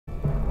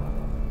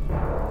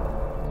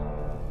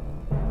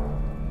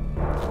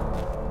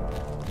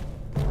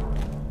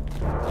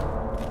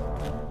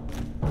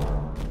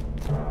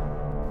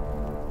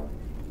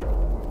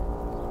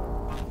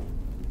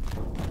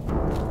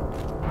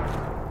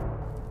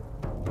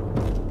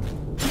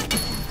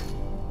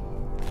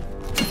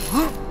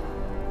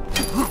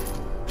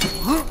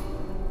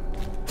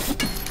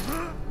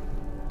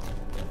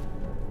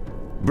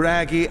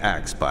Braggy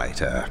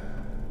axebiter.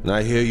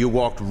 I hear you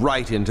walked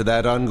right into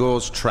that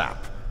Ungor's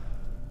trap.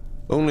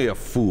 Only a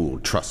fool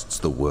trusts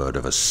the word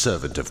of a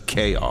servant of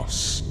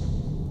chaos.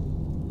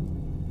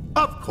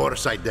 Of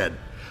course I did.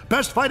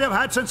 Best fight I've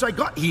had since I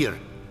got here.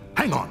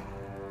 Hang on.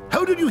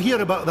 How did you hear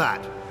about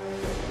that?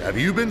 Have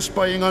you been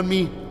spying on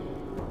me?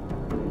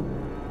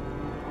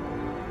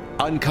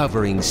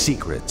 Uncovering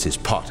secrets is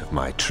part of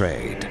my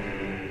trade.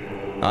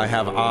 I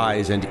have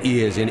eyes and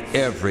ears in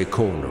every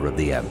corner of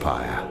the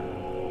Empire.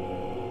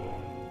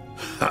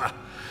 Ha!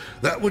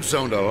 That would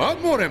sound a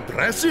lot more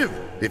impressive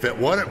if it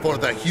weren't for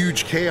the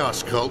huge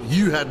chaos cult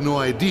you had no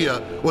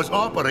idea was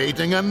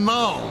operating in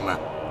Nuln.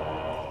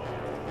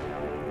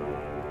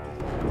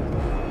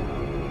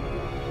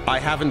 I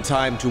haven't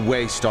time to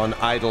waste on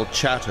idle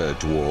chatter,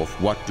 dwarf.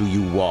 What do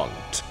you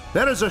want?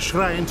 There is a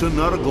shrine to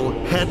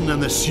Nurgle hidden in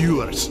the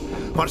sewers.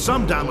 For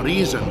some damn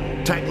reason,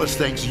 Teclis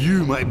thinks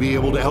you might be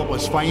able to help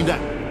us find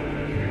it.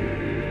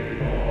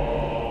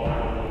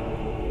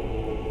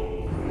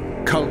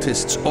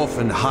 Cultists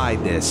often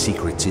hide their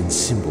secrets in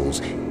symbols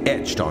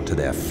etched onto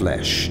their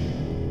flesh.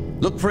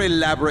 Look for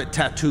elaborate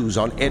tattoos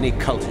on any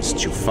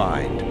cultists you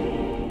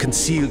find.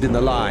 Concealed in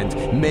the lines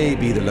may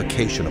be the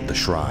location of the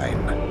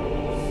shrine.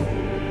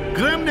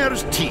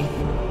 Grimnir's teeth.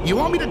 You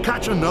want me to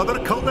catch another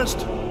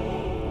cultist?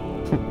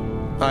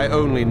 I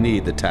only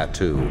need the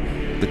tattoo.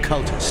 The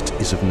cultist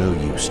is of no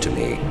use to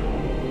me.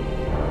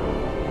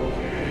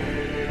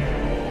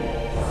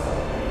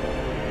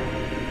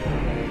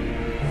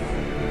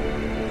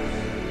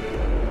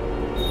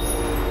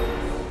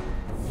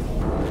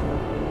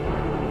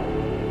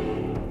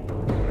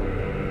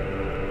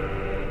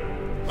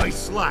 I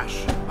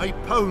slash, I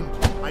pound,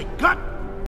 I cut,